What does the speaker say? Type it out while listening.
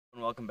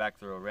welcome back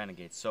to the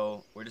Renegades.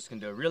 So we're just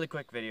going to do a really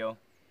quick video.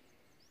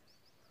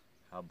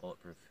 How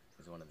bulletproof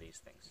is one of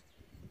these things?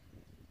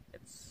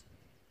 It's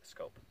a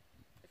scope,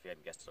 if you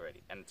hadn't guessed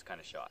already, and it's kind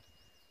of shot.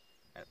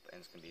 And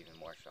it's going to be even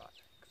more shot,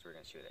 because we're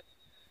going to shoot it.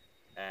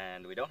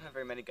 And we don't have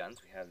very many guns.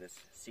 We have this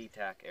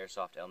SeaTac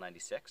Airsoft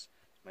L96.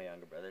 My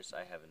younger brothers,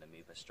 I have an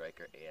Amoeba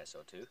Striker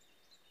ASO2.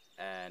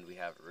 And we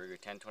have a Ruger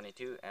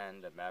 1022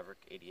 and a Maverick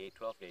 88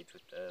 12 gauge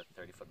with a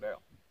 30-foot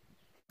barrel.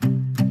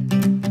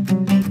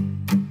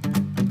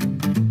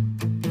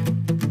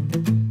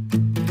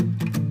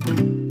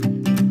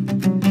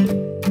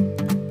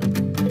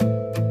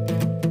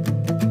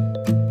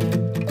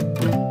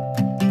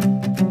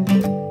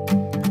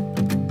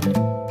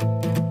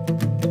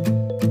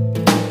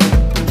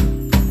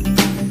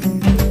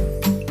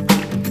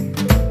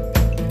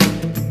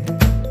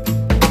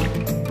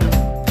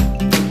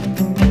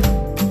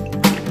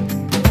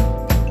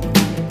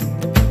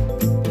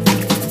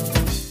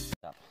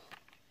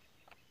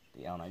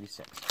 The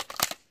L96.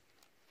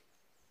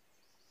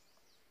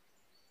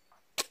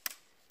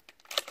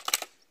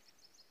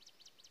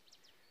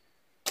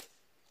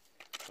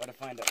 Gotta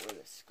find out where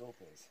the scope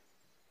is.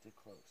 Too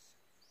close.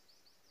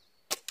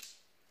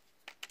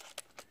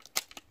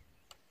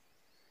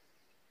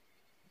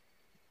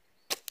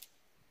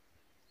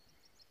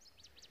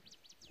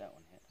 That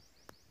one hit.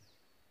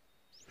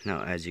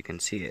 Now, as you can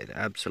see, it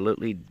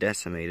absolutely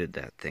decimated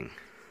that thing.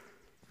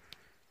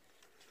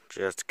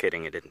 Just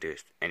kidding, it didn't do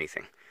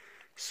anything.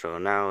 So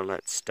now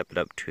let's step it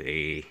up to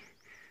a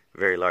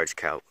very large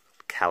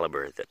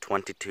caliber, the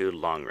 22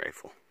 long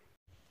rifle.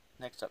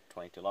 Next up,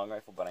 22 long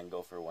rifle, but I can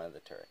go for one of the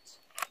turrets.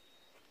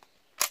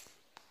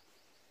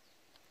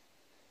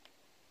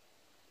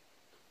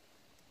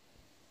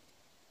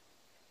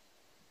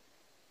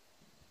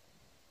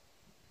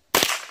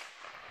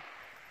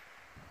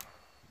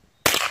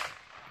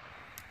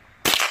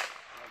 I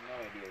have no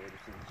idea where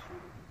this is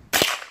shooting.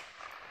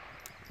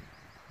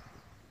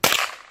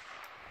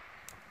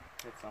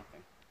 Hit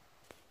something.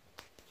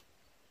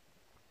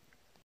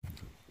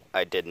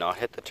 I did not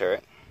hit the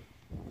turret.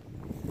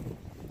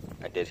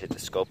 I did hit the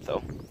scope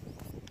though.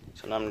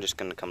 So now I'm just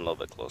going to come a little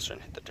bit closer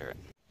and hit the turret.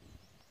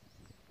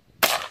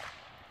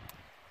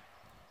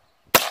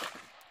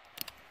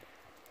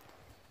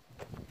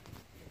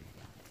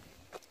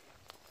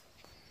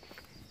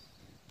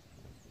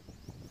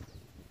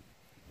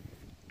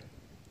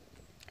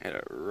 Hit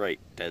it right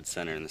dead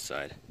center in the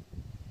side.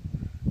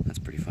 That's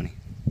pretty funny.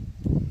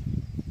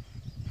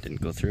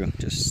 Didn't go through,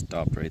 just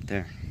stopped right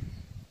there.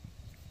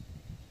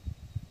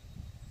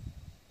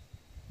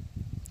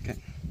 Okay,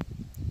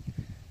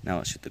 now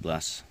let's shoot the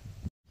glass.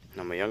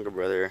 Now my younger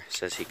brother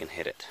says he can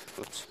hit it.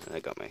 Oops, I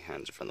got my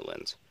hands in front of the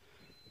lens.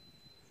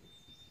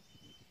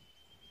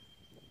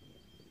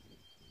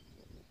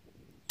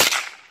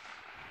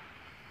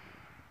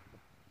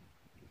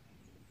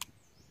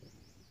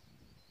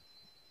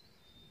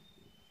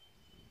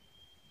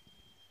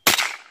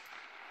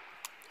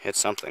 Hit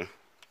something.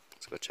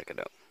 Let's go check it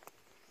out.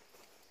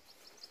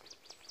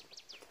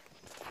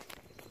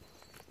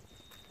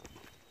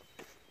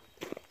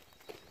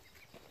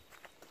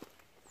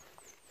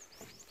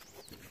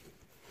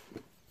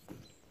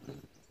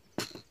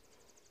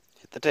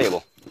 The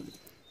table.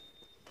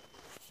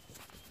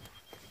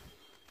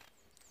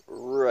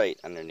 Right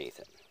underneath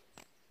it.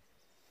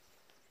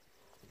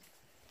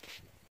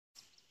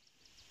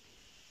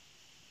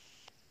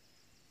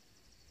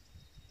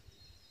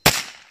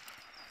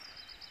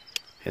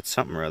 Hit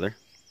something or other.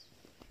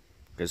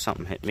 Because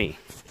something hit me.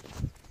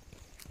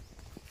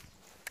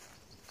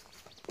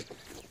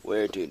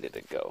 Where did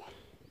it go?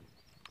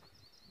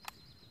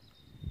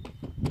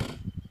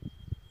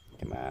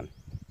 Come on.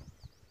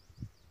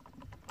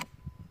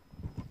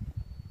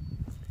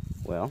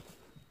 Well,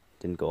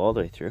 didn't go all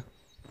the way through.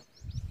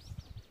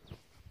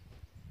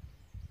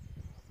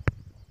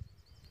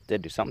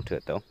 Did do something to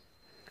it though.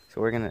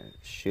 So we're gonna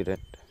shoot it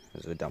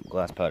as a dump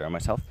glass powder on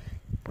myself.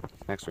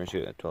 Next we're gonna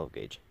shoot it at 12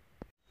 gauge.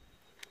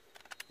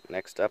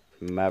 Next up,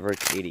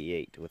 Maverick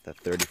 88 with a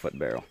 30-foot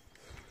barrel.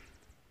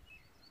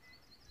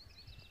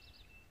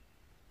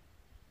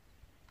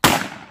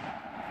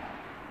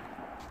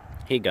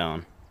 He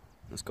gone.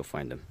 Let's go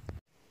find him.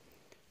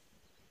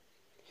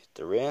 Hit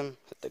the rim,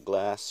 hit the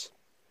glass.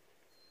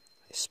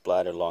 They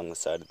splattered along the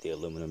side of the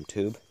aluminum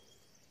tube.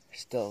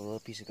 There's still a little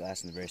piece of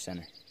glass in the very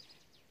center.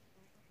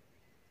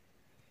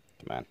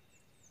 Come on.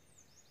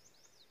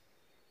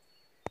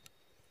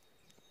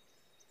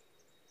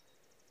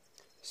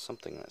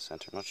 Something in the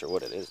center. I'm not sure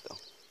what it is though.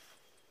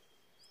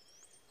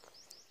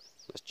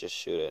 Let's just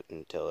shoot it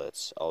until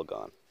it's all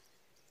gone.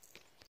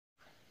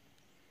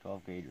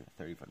 12 gauge with a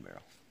 30-foot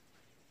barrel.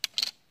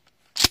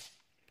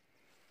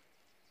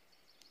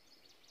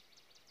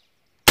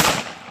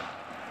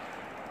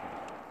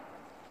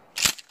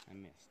 I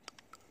missed.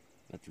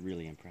 That's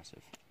really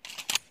impressive.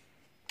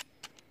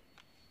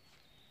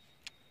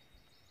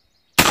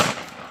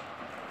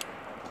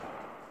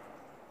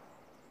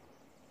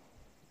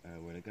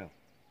 Where'd it go?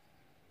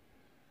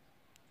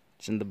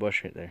 It's in the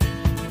bush right there.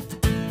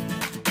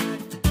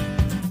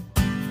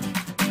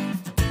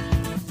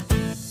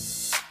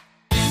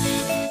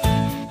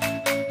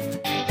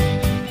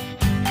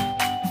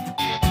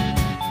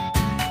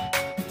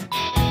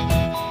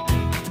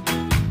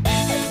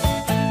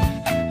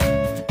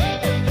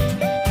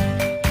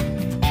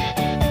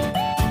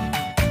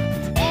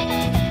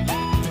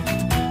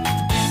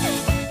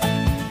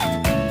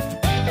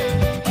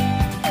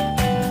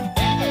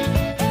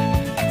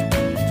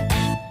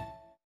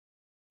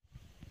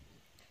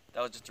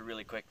 just a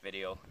really quick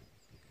video.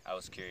 I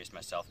was curious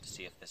myself to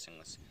see if this thing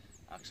was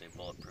actually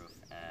bulletproof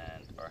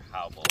and or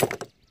how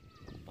bulletproof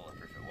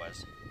it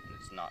was, and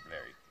it's not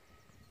very.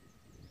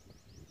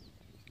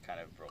 Kind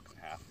of broke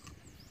in half.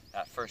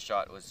 That first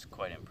shot was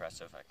quite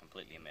impressive. I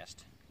completely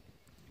missed.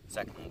 The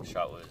second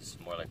shot was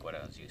more like what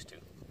I was used to.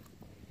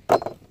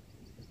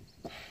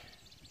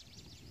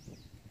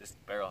 This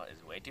barrel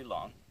is way too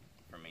long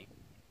for me,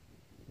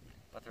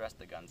 but the rest of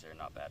the guns are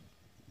not bad.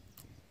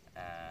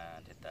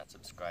 And hit that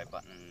subscribe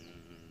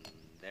button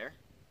there,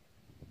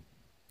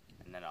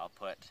 and then I'll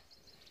put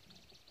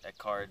a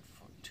card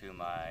to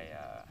my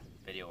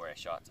video where I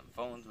shot some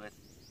phones with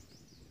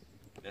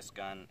this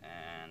gun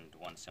and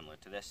one similar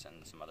to this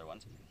and some other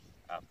ones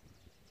up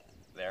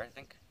there, I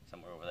think,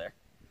 somewhere over there.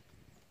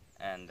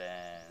 And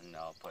then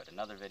I'll put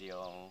another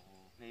video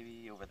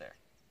maybe over there,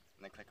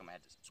 and then click on my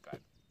head to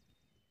subscribe.